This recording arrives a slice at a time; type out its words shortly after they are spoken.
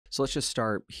So let's just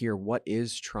start here. What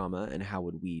is trauma and how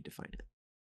would we define it?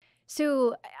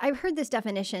 So I've heard this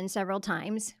definition several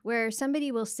times where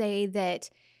somebody will say that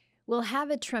we'll have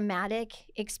a traumatic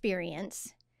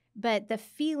experience, but the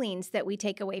feelings that we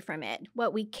take away from it,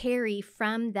 what we carry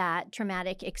from that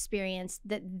traumatic experience,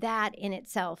 that in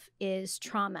itself is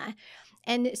trauma.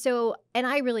 And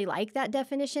I really like that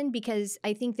definition because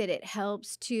I think that it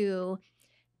helps to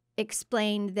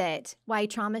explain that why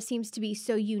trauma seems to be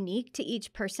so unique to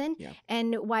each person Yeah.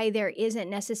 and why there isn't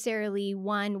necessarily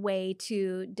one way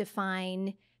to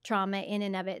define trauma in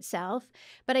and of itself.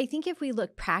 But I think if we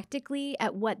look practically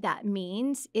at what that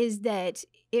means is that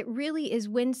it really is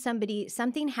when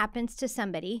something happens to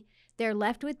somebody, they're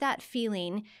left with that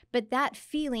feeling, but that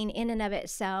feeling in and of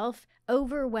itself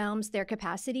overwhelms their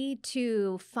capacity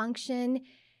to function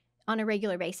on a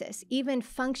regular basis, even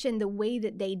function the way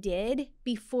that they did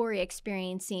before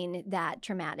experiencing that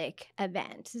traumatic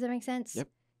event. Does that make sense? Yep.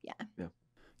 Yeah. Yeah.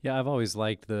 Yeah, I've always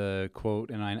liked the quote,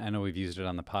 and I know we've used it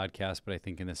on the podcast, but I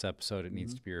think in this episode it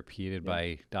needs to be repeated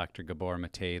by Dr. Gabor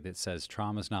Mate that says,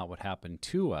 trauma is not what happened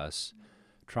to us,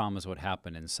 trauma is what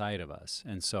happened inside of us.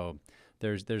 And so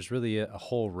there's really a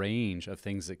whole range of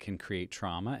things that can create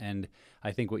trauma. And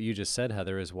I think what you just said,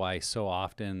 Heather, is why so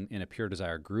often in a Pure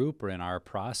Desire group or in our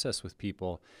process with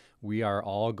people, we are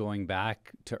all going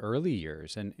back to early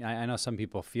years. And I know some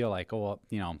people feel like, oh,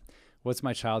 well, what's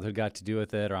my childhood got to do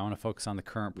with it? Or I want to focus on the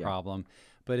current problem.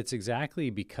 But it's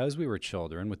exactly because we were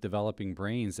children with developing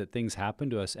brains that things happen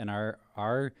to us, and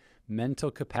our mental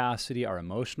capacity, our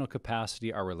emotional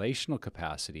capacity, our relational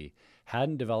capacity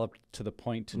hadn't developed to the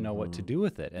point to know what to do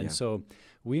with it. And so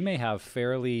we may have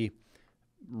fairly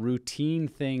routine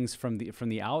things from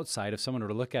the outside. If someone were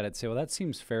to look at it and say, well, that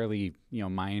seems fairly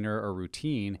minor or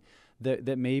routine,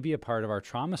 that may be a part of our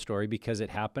trauma story because it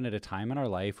happened at a time in our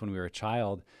life when we were a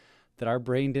child that our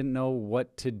brain didn't know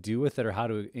what to do with it or how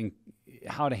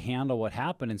to handle what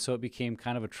happened. And so it became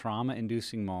kind of a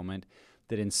trauma-inducing moment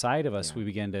that inside of us we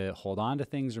began to hold on to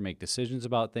things or make decisions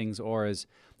about things, or as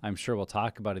I'm sure we'll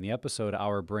talk about in the episode,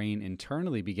 our brain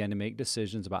internally began to make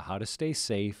decisions about how to stay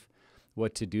safe,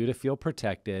 what to do to feel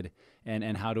protected,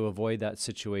 and how to avoid that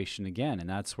situation again. And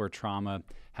that's where trauma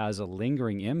has a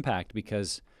lingering impact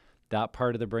because that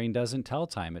part of the brain doesn't tell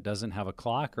time. It doesn't have a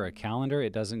clock or a calendar.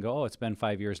 It doesn't go, oh, it's been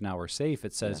 5 years now, we're safe.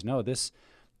 It says, no, this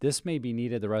may be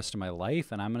needed the rest of my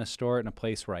life, and I'm going to store it in a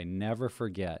place where I never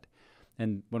forget.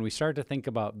 And when we start to think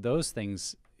about those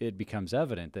things, it becomes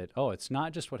evident that, oh, it's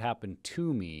not just what happened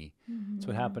to me, it's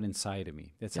what happened inside of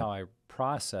me. It's how I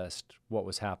processed what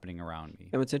was happening around me.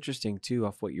 And what's interesting too,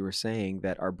 off what you were saying,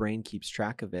 that our brain keeps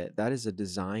track of it, that is a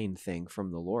design thing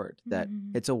from the Lord, that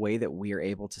it's a way that we are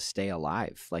able to stay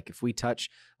alive. Like if we touch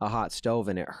a hot stove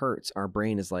and it hurts, our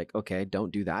brain is like, okay,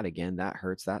 don't do that again. That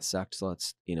hurts, that sucked. So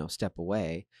let's, step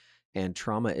away. And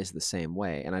trauma is the same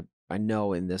way. And I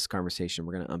know in this conversation,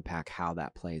 we're going to unpack how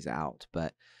that plays out,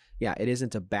 but yeah, it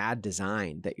isn't a bad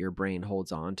design that your brain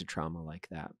holds on to trauma like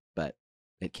that, but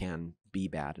it can be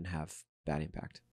bad and have bad impact.